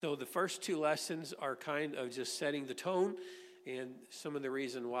So the first two lessons are kind of just setting the tone and some of the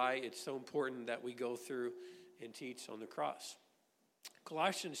reason why it's so important that we go through and teach on the cross.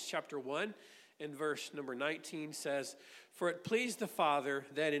 Colossians chapter 1 and verse number 19 says, "For it pleased the Father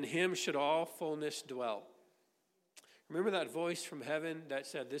that in him should all fullness dwell." Remember that voice from heaven that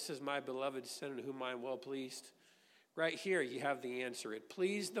said, "This is my beloved Son in whom I am well pleased"? Right here you have the answer. It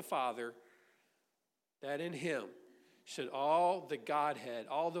pleased the Father that in him should all the Godhead,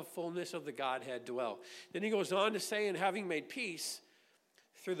 all the fullness of the Godhead dwell. Then he goes on to say, "And having made peace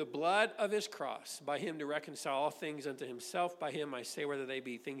through the blood of his cross, by him to reconcile all things unto himself. By him I say, whether they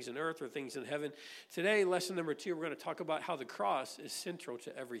be things in earth or things in heaven." Today, lesson number 2, we're going to talk about how the cross is central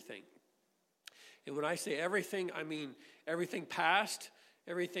to everything. And when I say everything, I mean everything past,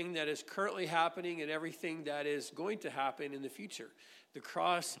 everything that is currently happening, and everything that is going to happen in the future. The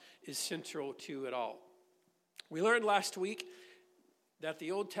cross is central to it all. We learned last week that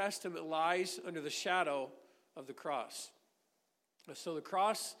the Old Testament lies under the shadow of the cross. So the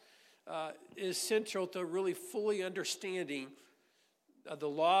cross is central to really fully understanding the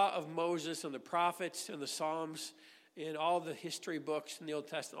law of Moses and the prophets and the Psalms and all the history books in the Old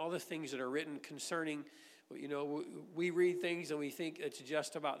Testament, all the things that are written concerning, we read things and we think it's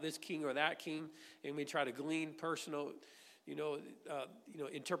just about this king or that king, and we try to glean personal,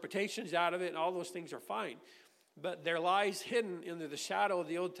 interpretations out of it, and all those things are fine. But there lies hidden under the shadow of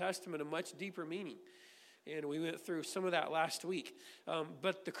the Old Testament a much deeper meaning. And we went through some of that last week.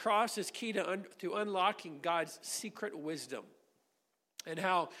 But the cross is key to unlocking God's secret wisdom. And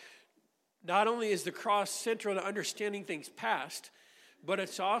how not only is the cross central to understanding things past, but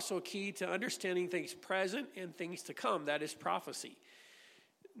it's also key to understanding things present and things to come. That is prophecy.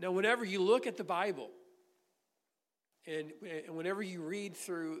 Now, whenever you look at the Bible, and whenever you read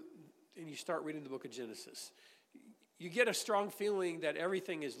through and you start reading the book of Genesis, you get a strong feeling that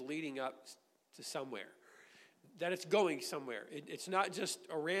everything is leading up to somewhere, that it's going somewhere. It's not just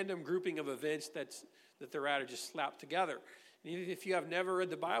a random grouping of events that they're at or just slapped together. And even if you have never read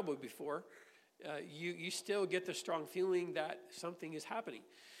the Bible before, you still get the strong feeling that something is happening.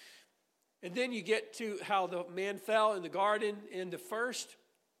 And then you get to how the man fell in the garden, and the first,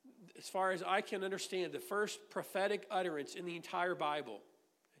 as far as I can understand, the first prophetic utterance in the entire Bible.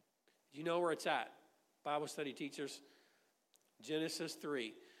 Do you know where it's at? Bible study teachers, Genesis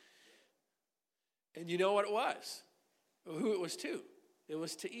 3. And you know what it was? Who it was to? It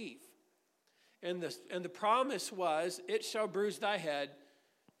was to Eve. And the promise was, "It shall bruise thy head,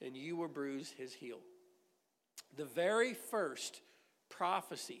 and you will bruise his heel." The very first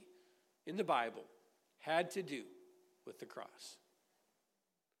prophecy in the Bible had to do with the cross.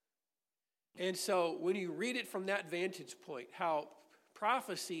 And so when you read it from that vantage point, how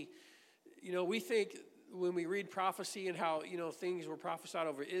prophecy, we think when we read prophecy and how, things were prophesied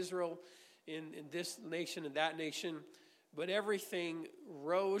over Israel in this nation and that nation, but everything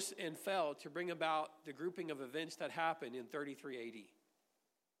rose and fell to bring about the grouping of events that happened in 33 AD.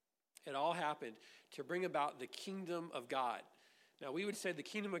 It all happened to bring about the kingdom of God. Now, we would say the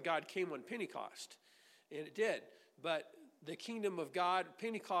kingdom of God came on Pentecost, and it did. But the kingdom of God,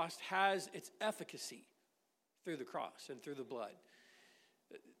 Pentecost, has its efficacy through the cross and through the blood.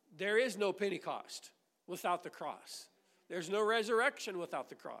 There is no Pentecost without the cross. There's no resurrection without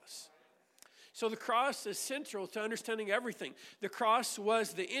the cross. So the cross is central to understanding everything. The cross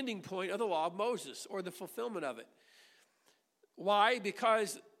was the ending point of the law of Moses, or the fulfillment of it. Why?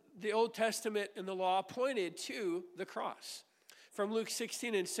 Because the Old Testament and the law pointed to the cross. From Luke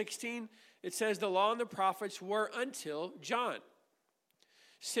 16 and 16, it says, "The law and the prophets were until John.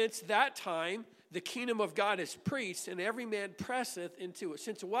 Since that time, the kingdom of God is preached, and every man presseth into it."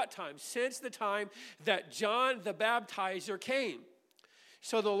 Since what time? Since the time that John the baptizer came.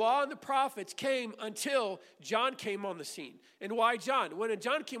 So the law and the prophets came until John came on the scene. And why John? When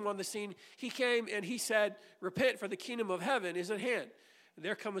John came on the scene, he came and he said, "Repent, for the kingdom of heaven is at hand. And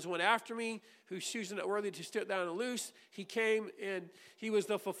there comes one after me, whose shoes are not worthy to stoop down and loose." He came, and he was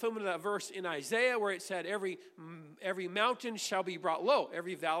the fulfillment of that verse in Isaiah where it said, every mountain shall be brought low,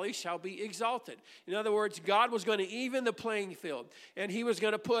 every valley shall be exalted. In other words, God was going to even the playing field. And he was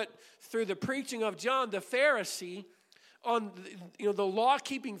going to put, through the preaching of John, the Pharisee, on the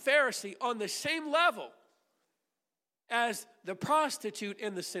law-keeping Pharisee, on the same level as the prostitute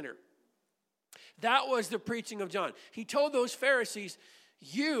and the sinner. That was the preaching of John. He told those Pharisees,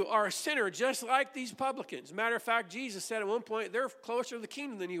 "You are a sinner just like these publicans." Matter of fact, Jesus said at one point, "They're closer to the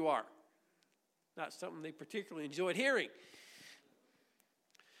kingdom than you are." Not something they particularly enjoyed hearing.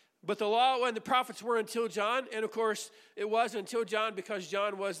 But the law and the prophets were until John. And of course, it was until John because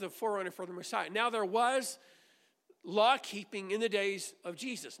John was the forerunner for the Messiah. Now there was law-keeping in the days of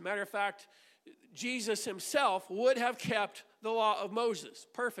Jesus. Matter of fact, Jesus himself would have kept the law of Moses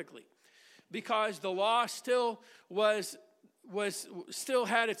perfectly, because the law still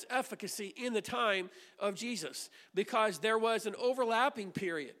had its efficacy in the time of Jesus, because there was an overlapping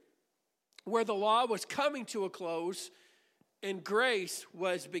period where the law was coming to a close and grace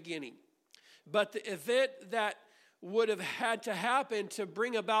was beginning. But the event that would have had to happen to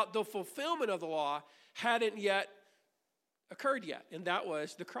bring about the fulfillment of the law hadn't yet occurred yet, and that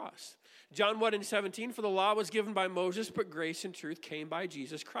was the cross. John 1:17, for the law was given by Moses, but grace and truth came by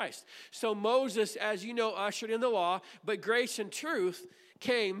Jesus Christ. So Moses, as you know, ushered in the law, but grace and truth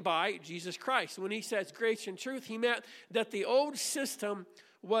came by Jesus Christ. When he says grace and truth, he meant that the old system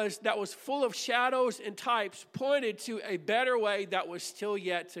that was full of shadows and types pointed to a better way that was still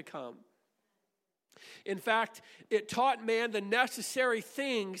yet to come. In fact, it taught man the necessary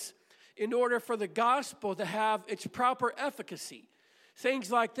things in order for the gospel to have its proper efficacy.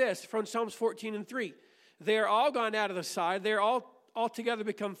 Things like this from Psalms 14:3. They are all gone out of the side. They are all altogether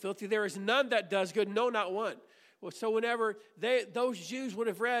become filthy. There is none that does good, no, not one. Well, so whenever those Jews would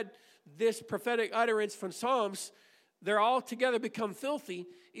have read this prophetic utterance from Psalms, they're all together become filthy.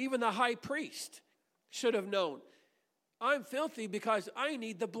 Even the high priest should have known, I'm filthy because I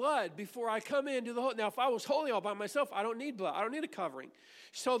need the blood before I come into the holy. Now, if I was holy all by myself, I don't need blood. I don't need a covering.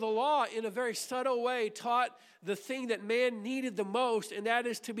 So the law, in a very subtle way, taught the thing that man needed the most, and that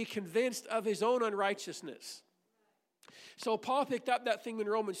is to be convinced of his own unrighteousness. So Paul picked up that thing in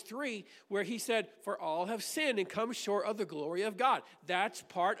Romans 3, where he said, for all have sinned and come short of the glory of God. That's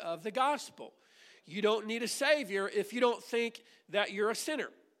part of the gospel. You don't need a Savior if you don't think that you're a sinner.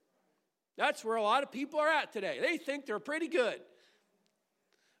 That's where a lot of people are at today. They think they're pretty good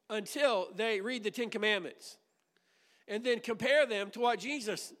until they read the Ten Commandments and then compare them to what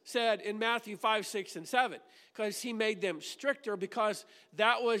Jesus said in Matthew 5, 6, and 7, because he made them stricter, because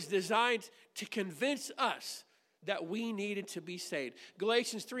that was designed to convince us that we needed to be saved.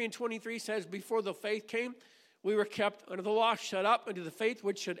 Galatians 3:23 says, before the faith came, we were kept under the law, shut up unto the faith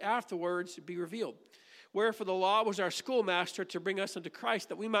which should afterwards be revealed. Wherefore the law was our schoolmaster to bring us unto Christ,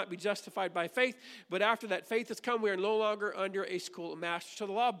 that we might be justified by faith. But after that faith has come, we are no longer under a schoolmaster. So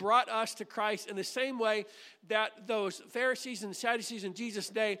the law brought us to Christ in the same way that those Pharisees and Sadducees in Jesus'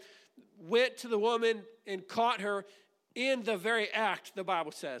 day went to the woman and caught her in the very act, the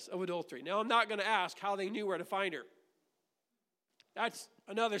Bible says, of adultery. Now, I'm not going to ask how they knew where to find her. That's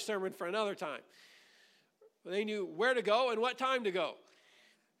another sermon for another time. They knew where to go and what time to go.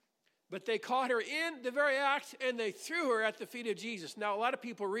 But they caught her in the very act, and they threw her at the feet of Jesus. Now, a lot of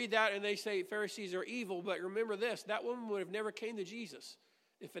people read that, and they say Pharisees are evil, but remember this, that woman would have never came to Jesus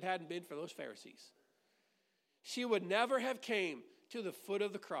if it hadn't been for those Pharisees. She would never have came to the foot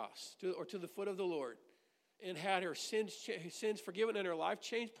of the cross or to the foot of the Lord and had her sins forgiven and her life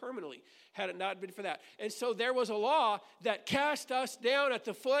changed permanently had it not been for that. And so there was a law that cast us down at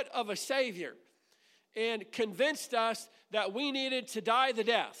the foot of a Savior and convinced us that we needed to die the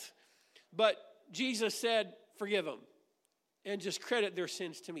death. But Jesus said, forgive them and just credit their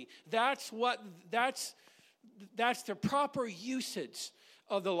sins to me. That's the proper usage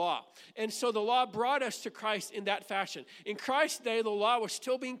of the law. And so the law brought us to Christ in that fashion. In Christ's day, the law was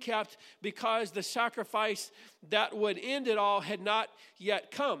still being kept because the sacrifice that would end it all had not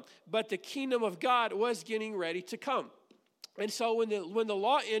yet come. But the kingdom of God was getting ready to come. And so when the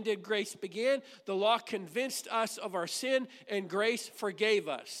law ended, grace began. The law convinced us of our sin, and grace forgave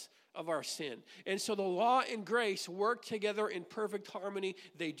us of our sin. And so the law and grace work together in perfect harmony.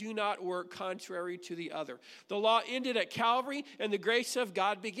 They do not work contrary to the other. The law ended at Calvary, and the grace of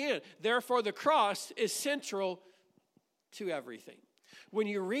God began. Therefore, the cross is central to everything. When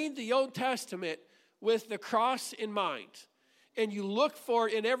you read the Old Testament with the cross in mind, and you look for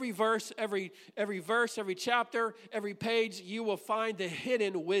it in every verse, every chapter, every page, you will find the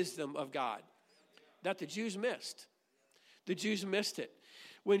hidden wisdom of God that the Jews missed. The Jews missed it.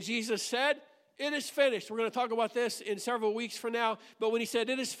 When Jesus said, it is finished. We're going to talk about this in several weeks from now. But when he said,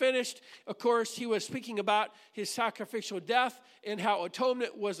 it is finished, of course, he was speaking about his sacrificial death and how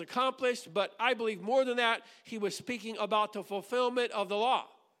atonement was accomplished. But I believe more than that, he was speaking about the fulfillment of the law.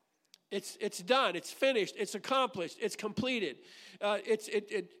 It's done. It's finished. It's accomplished. It's completed.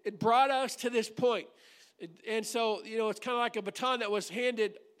 It brought us to this point. And so, it's kind of like a baton that was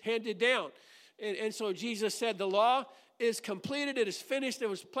handed down. And so Jesus said, the law is completed, it is finished, it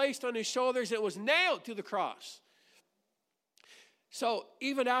was placed on his shoulders, it was nailed to the cross. So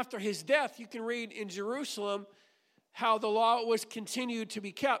even after his death, you can read in Jerusalem how the law was continued to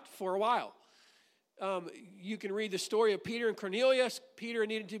be kept for a while. You can read the story of Peter and Cornelius. Peter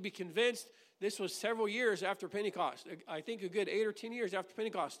needed to be convinced This was several years after Pentecost. I think a good 8 or 10 years after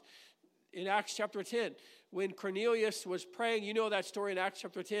Pentecost. In Acts chapter 10, when Cornelius was praying, you know that story in Acts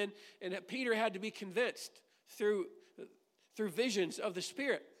chapter 10, and that Peter had to be convinced through visions of the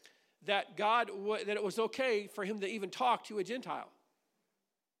Spirit that that it was okay for him to even talk to a Gentile.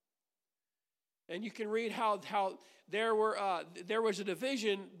 And you can read how there was a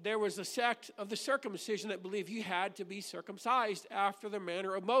division. There was a sect of the circumcision that believed you had to be circumcised after the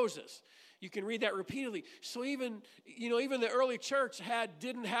manner of Moses. You can read that repeatedly. So even the early church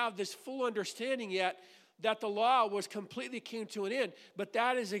didn't have this full understanding yet that the law came to an end. But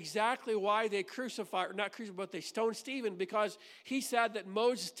that is exactly why they but they stoned Stephen, because he said that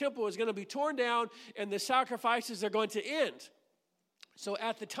Moses' temple is going to be torn down and the sacrifices are going to end. So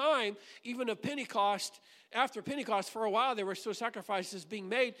at the time, even of Pentecost, after Pentecost, for a while there were still sacrifices being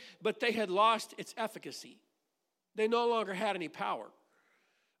made, but they had lost its efficacy. They no longer had any power.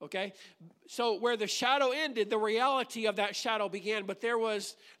 Okay? So where the shadow ended, the reality of that shadow began, but there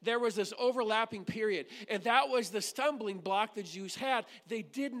was this overlapping period. And that was the stumbling block the Jews had. They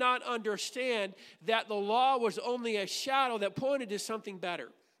did not understand that the law was only a shadow that pointed to something better.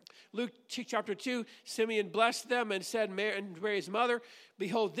 Luke chapter 2, Simeon blessed them and said, Mary's mother,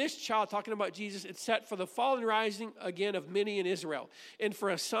 behold, this child, talking about Jesus, is set for the fall and rising again of many in Israel, and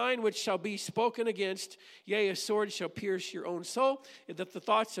for a sign which shall be spoken against, yea, a sword shall pierce your own soul, and that the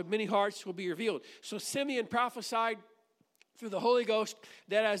thoughts of many hearts will be revealed. So Simeon prophesied through the Holy Ghost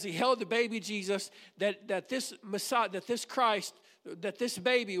that as he held the baby Jesus, that this Messiah, that this Christ, that this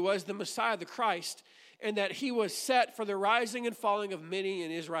baby was the Messiah, the Christ, and that he was set for the rising and falling of many in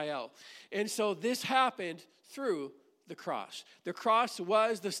Israel. And so this happened through the cross. The cross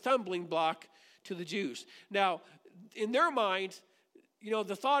was the stumbling block to the Jews. Now, in their mind,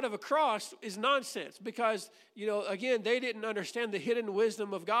 the thought of a cross is nonsense because, again, they didn't understand the hidden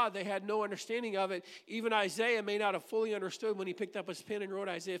wisdom of God. They had no understanding of it. Even Isaiah may not have fully understood when he picked up his pen and wrote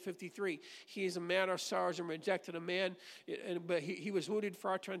Isaiah 53. He is a man of sorrows and rejected a man, but he was wounded for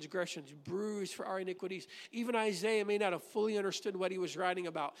our transgressions, bruised for our iniquities. Even Isaiah may not have fully understood what he was writing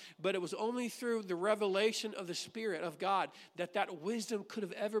about, but it was only through the revelation of the Spirit of God that wisdom could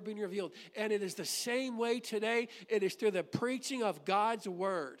have ever been revealed. And it is the same way today. It is through the preaching of God's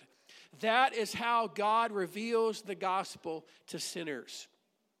word. That is how God reveals the gospel to sinners.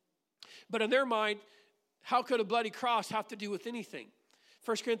 But in their mind, how could a bloody cross have to do with anything?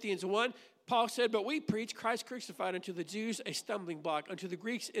 1 Corinthians 1, Paul said, but we preach Christ crucified, unto the Jews a stumbling block, unto the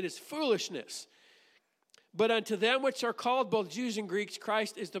Greeks it is foolishness. But unto them which are called, both Jews and Greeks,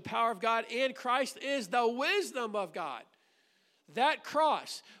 Christ is the power of God, and Christ is the wisdom of God. That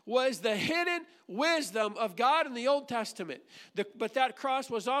cross was the hidden wisdom of God in the Old Testament. But that cross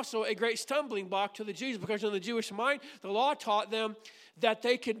was also a great stumbling block to the Jews, because in the Jewish mind, the law taught them that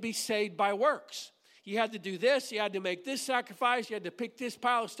they could be saved by works. You had to do this, you had to make this sacrifice, you had to pick this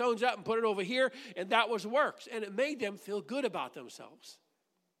pile of stones up and put it over here, and that was works. And it made them feel good about themselves.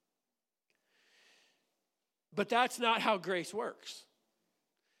 But that's not how grace works.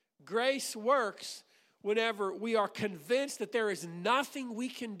 Grace works whenever we are convinced that there is nothing we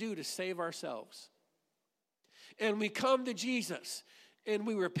can do to save ourselves. And we come to Jesus and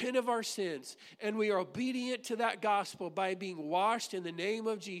we repent of our sins and we are obedient to that gospel by being washed in the name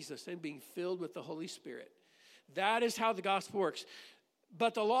of Jesus and being filled with the Holy Spirit. That is how the gospel works.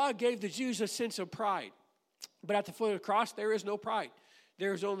 But the law gave the Jews a sense of pride. But at the foot of the cross, there is no pride.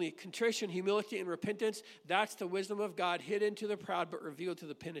 There is only contrition, humility, and repentance. That's the wisdom of God, hidden to the proud but revealed to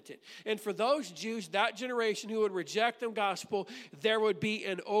the penitent. And for those Jews, that generation who would reject the gospel, there would be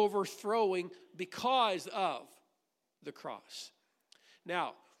an overthrowing because of the cross.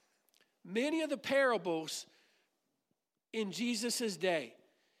 Now, many of the parables in Jesus' day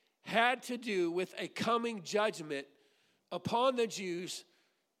had to do with a coming judgment upon the Jews,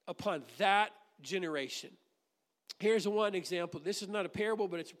 upon that generation. Here's one example. This is not a parable,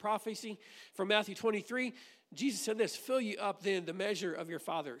 but it's a prophecy from Matthew 23. Jesus said this, fill you up then the measure of your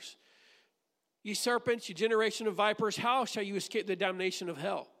fathers. Ye serpents, ye generation of vipers, how shall you escape the damnation of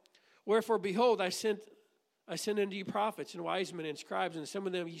hell? Wherefore, behold, I send unto you prophets and wise men and scribes, and some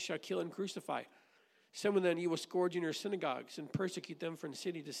of them ye shall kill and crucify. Some of them ye will scourge in your synagogues and persecute them from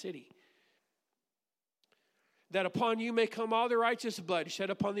city to city. That upon you may come all the righteous blood shed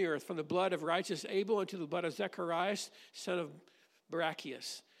upon the earth, from the blood of righteous Abel unto the blood of Zacharias, son of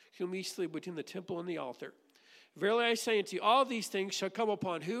Barachias, whom ye slew between the temple and the altar. Verily I say unto you, all these things shall come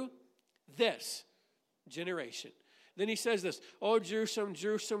upon who? This generation. Then he says this, O Jerusalem,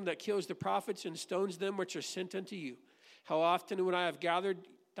 Jerusalem, that kills the prophets and stones them which are sent unto you. How often would I have gathered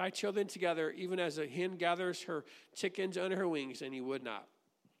thy children together, even as a hen gathers her chickens under her wings, and ye would not.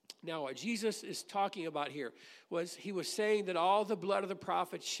 Now, what Jesus is talking about here was he was saying that all the blood of the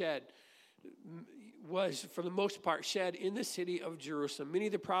prophets shed was, for the most part, shed in the city of Jerusalem. Many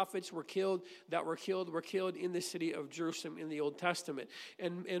of the prophets were killed in the city of Jerusalem in the Old Testament,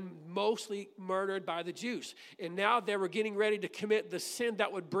 and mostly murdered by the Jews. And now they were getting ready to commit the sin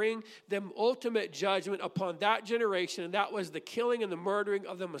that would bring them ultimate judgment upon that generation, and that was the killing and the murdering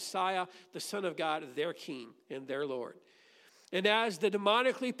of the Messiah, the Son of God, their King and their Lord. And as the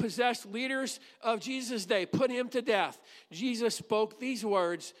demonically possessed leaders of Jesus' day put him to death, Jesus spoke these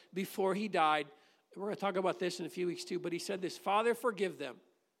words before he died. We're going to talk about this in a few weeks too, but he said this, "Father, forgive them,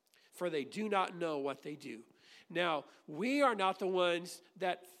 for they do not know what they do." Now, we are not the ones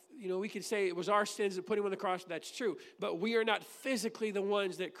that, we can say it was our sins that put him on the cross. That's true. But we are not physically the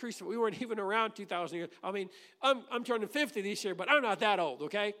ones that crucified. We weren't even around 2,000 years. I mean, I'm turning 50 this year, but I'm not that old,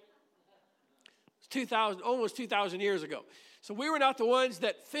 okay? It's almost 2,000 years ago. So we were not the ones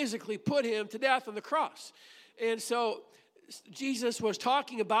that physically put him to death on the cross. And so Jesus was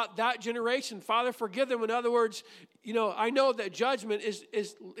talking about that generation. Father, forgive them. In other words, I know that judgment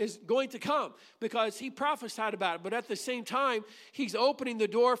is going to come because he prophesied about it. But at the same time, he's opening the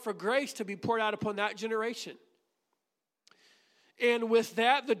door for grace to be poured out upon that generation. And with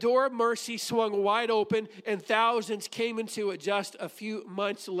that, the door of mercy swung wide open, and thousands came into it just a few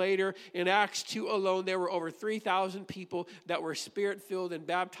months later. In Acts 2 alone, there were over 3,000 people that were Spirit-filled and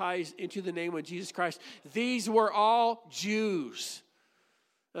baptized into the name of Jesus Christ. These were all Jews.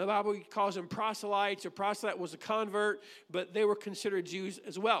 The Bible calls them proselytes, or proselyte was a convert, but they were considered Jews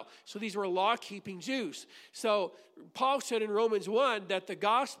as well. So these were law-keeping Jews. So Paul said in Romans 1 that the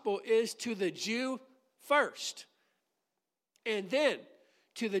gospel is to the Jew first, and then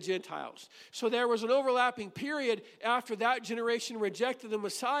to the Gentiles. So there was an overlapping period after that generation rejected the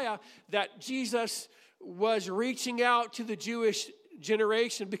Messiah that Jesus was reaching out to the Jewish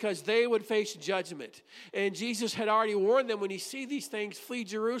generation because they would face judgment. And Jesus had already warned them, when you see these things, flee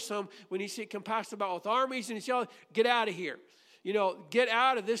Jerusalem. When you see it compassed about with armies, and you see, get out of here. Get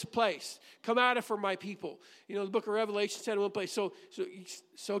out of this place. Come out of her, my people. The book of Revelation said in one place,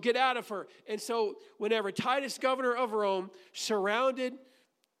 so get out of her. And so whenever Titus, governor of Rome, surrounded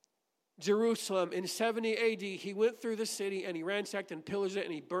Jerusalem in 70 AD, he went through the city and he ransacked and pillaged it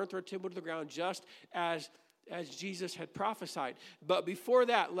and he burnt their temple to the ground, just as Jesus had prophesied. But before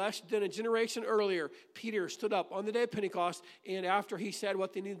that, less than a generation earlier, Peter stood up on the day of Pentecost, and after he said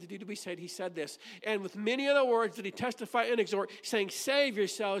what they needed to do to be saved, he said this, "And with many other words did he testify and exhort, saying, save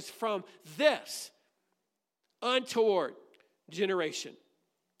yourselves from this untoward generation."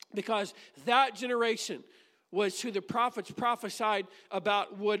 Because that generation was who the prophets prophesied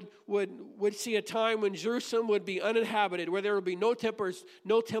about would see a time when Jerusalem would be uninhabited, where there would be no temples,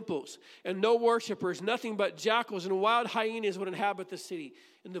 and no worshipers. Nothing but jackals and wild hyenas would inhabit the city,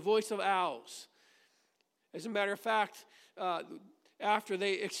 and the voice of owls. As a matter of fact, after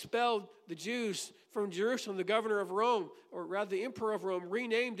they expelled the Jews from Jerusalem, the governor of Rome, or rather the emperor of Rome,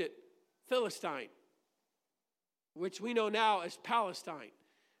 renamed it Philistine, which we know now as Palestine.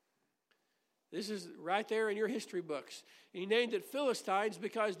 This is right there in your history books. He named it Philistines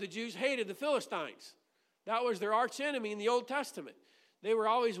because the Jews hated the Philistines. That was their arch enemy in the Old Testament. They were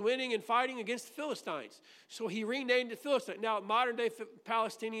always winning and fighting against the Philistines. So he renamed it Philistine. Now, modern day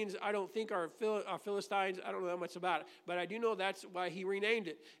Palestinians, I don't think are Philistines. I don't know that much about it. But I do know that's why he renamed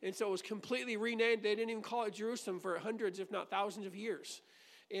it. And so it was completely renamed. They didn't even call it Jerusalem for hundreds, if not thousands of years.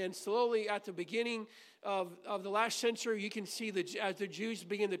 And slowly at the beginning of the last century, you can see as the Jews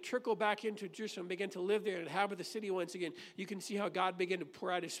begin to trickle back into Jerusalem, begin to live there and inhabit the city once again, you can see how God began to pour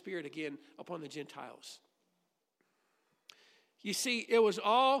out his Spirit again upon the Gentiles. You see, it was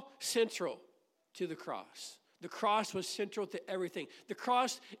all central to the cross. The cross was central to everything. The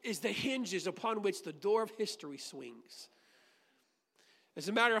cross is the hinges upon which the door of history swings. As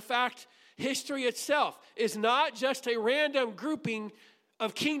a matter of fact, history itself is not just a random grouping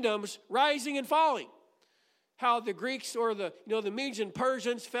of kingdoms rising and falling. How the Greeks or the Medes and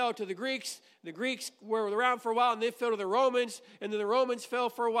Persians fell to the Greeks. The Greeks were around for a while and they fell to the Romans. And then the Romans fell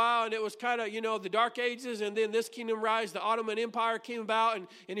for a while, and it was kind of, the Dark Ages. And then this kingdom rise, the Ottoman Empire came about.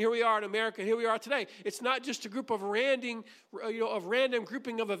 And here we are in America. Here we are today. It's not just a group of random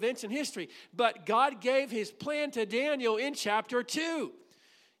grouping of events in history. But God gave his plan to Daniel in chapter 2.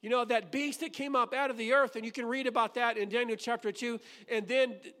 That beast that came up out of the earth, and you can read about that in Daniel chapter 2. And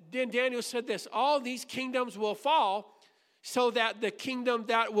then Daniel said this, all these kingdoms will fall so that the kingdom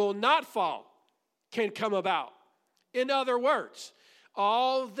that will not fall can come about. In other words,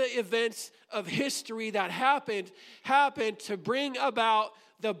 all the events of history that happened to bring about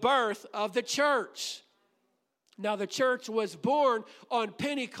the birth of the church. Now, the church was born on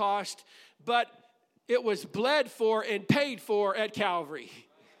Pentecost, but it was bled for and paid for at Calvary.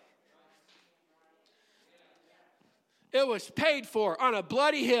 It was paid for on a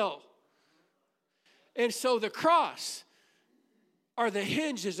bloody hill. And so the cross are the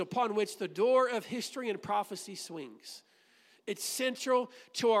hinges upon which the door of history and prophecy swings. It's central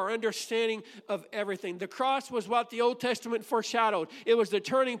to our understanding of everything. The cross was what the Old Testament foreshadowed. It was the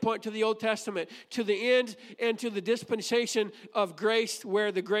turning point to the Old Testament, to the end and to the dispensation of grace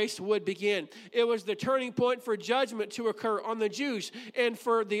where the grace would begin. It was the turning point for judgment to occur on the Jews and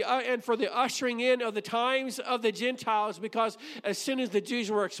for the ushering in of the times of the Gentiles, because as soon as the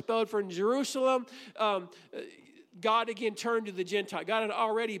Jews were expelled from Jerusalem, God again turned to the Gentiles. God had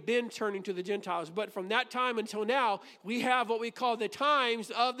already been turning to the Gentiles. But from that time until now, we have what we call the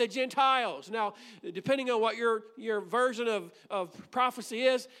times of the Gentiles. Now, depending on what your version of prophecy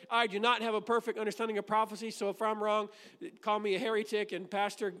is, I do not have a perfect understanding of prophecy. So if I'm wrong, call me a heretic and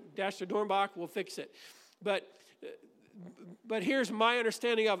Pastor Dornbach will fix it. But here's my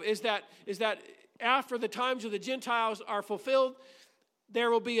understanding of it, is that after the times of the Gentiles are fulfilled,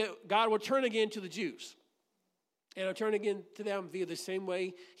 God will turn again to the Jews. And I'll turn again to them via the same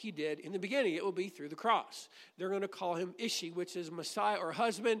way he did in the beginning. It will be through the cross. They're going to call him Ishi, which is Messiah or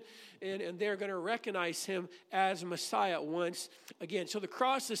husband, and they're going to recognize him as Messiah once again. So the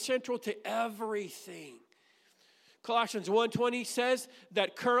cross is central to everything. Colossians 1:20 says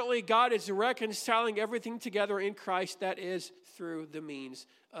that currently God is reconciling everything together in Christ, that is through the means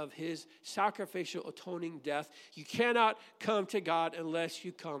of his sacrificial atoning death. You cannot come to God unless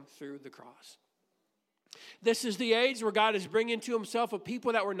you come through the cross. This is the age where God is bringing to himself a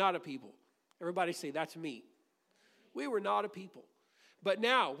people that were not a people. Everybody say, that's me. We were not a people. But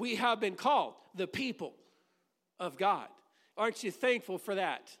now we have been called the people of God. Aren't you thankful for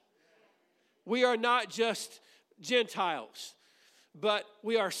that? We are not just Gentiles, but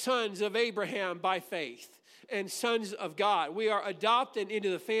we are sons of Abraham by faith and sons of God. We are adopted into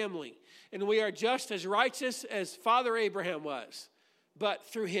the family, and we are just as righteous as Father Abraham was, but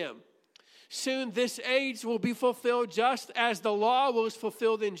through him. Soon this age will be fulfilled just as the law was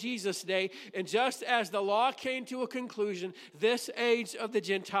fulfilled in Jesus' day. And just as the law came to a conclusion, this age of the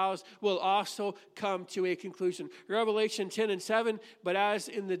Gentiles will also come to a conclusion. Revelation 10:7, but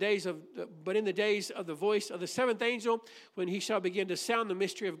in the days of the voice of the seventh angel, when he shall begin to sound, the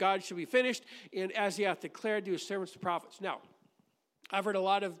mystery of God shall be finished, and as he hath declared to his servants the prophets. Now, I've heard a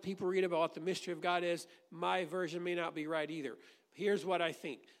lot of people read about what the mystery of God is. My version may not be right either. Here's what I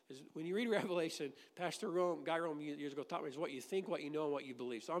think. When you read Revelation, Pastor Guy Rome years ago taught me is what you think, what you know, and what you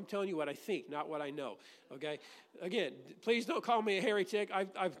believe. So I'm telling you what I think, not what I know. Okay? Again, please don't call me a heretic.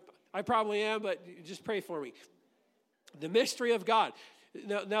 I probably am, but just pray for me. The mystery of God.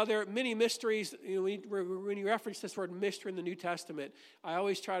 Now there are many mysteries. When you reference this word mystery in the New Testament, I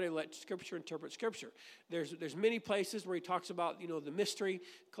always try to let Scripture interpret Scripture. There's many places where he talks about the mystery.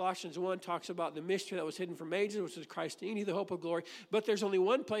 Colossians 1 talks about the mystery that was hidden from ages, which is Christ in you, the hope of glory. But there's only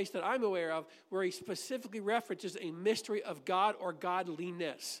one place that I'm aware of where he specifically references a mystery of God or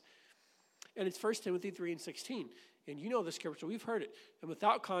godliness, and it's 1 Timothy 3:16. And you know the scripture, we've heard it. And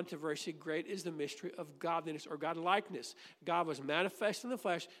without controversy, great is the mystery of godliness or godlikeness. God was manifest in the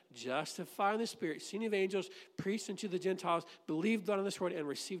flesh, justified in the spirit, seen of angels, preached unto the Gentiles, believed on this word, and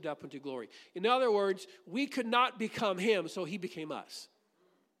received up into glory. In other words, we could not become him, so he became us.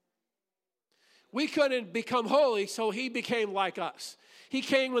 We couldn't become holy, so he became like us. He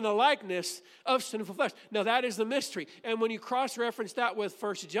came in the likeness of sinful flesh. Now, that is the mystery. And when you cross-reference that with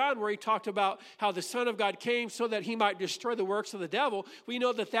 1 John, where he talked about how the Son of God came so that he might destroy the works of the devil, we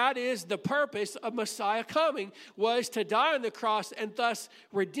know that that is the purpose of Messiah coming, was to die on the cross and thus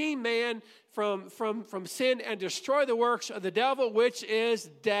redeem man from sin and destroy the works of the devil, which is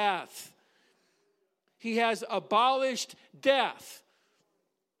death. He has abolished death.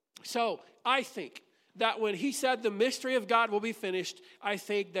 So, I think that when he said the mystery of God will be finished, I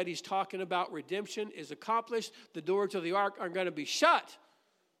think that he's talking about redemption is accomplished. The doors of the ark are going to be shut,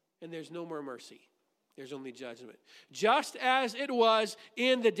 and there's no more mercy. There's only judgment. Just as it was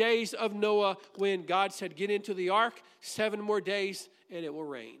in the days of Noah when God said, get into the ark, 7 more days, and it will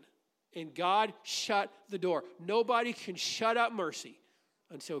rain. And God shut the door. Nobody can shut up mercy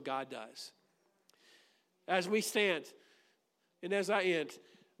until God does. As we stand, and as I end,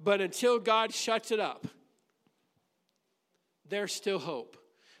 but until God shuts it up, there's still hope.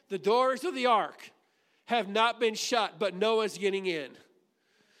 The doors of the ark have not been shut, but Noah's getting in.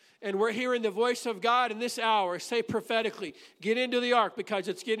 and we're hearing the voice of God in this hour say prophetically, get into the ark because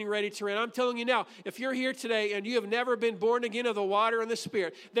it's getting ready to rain. I'm telling you now, if you're here today and you have never been born again of the water and the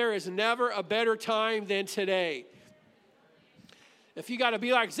Spirit, there is never a better time than today. If you got to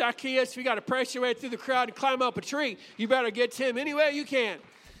be like Zacchaeus, if you got to press your way through the crowd and climb up a tree, you better get to him any way you can.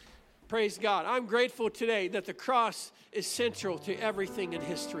 Praise God. I'm grateful today that the cross is central to everything in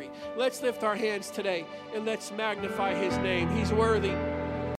history. Let's lift our hands today and let's magnify his name. He's worthy.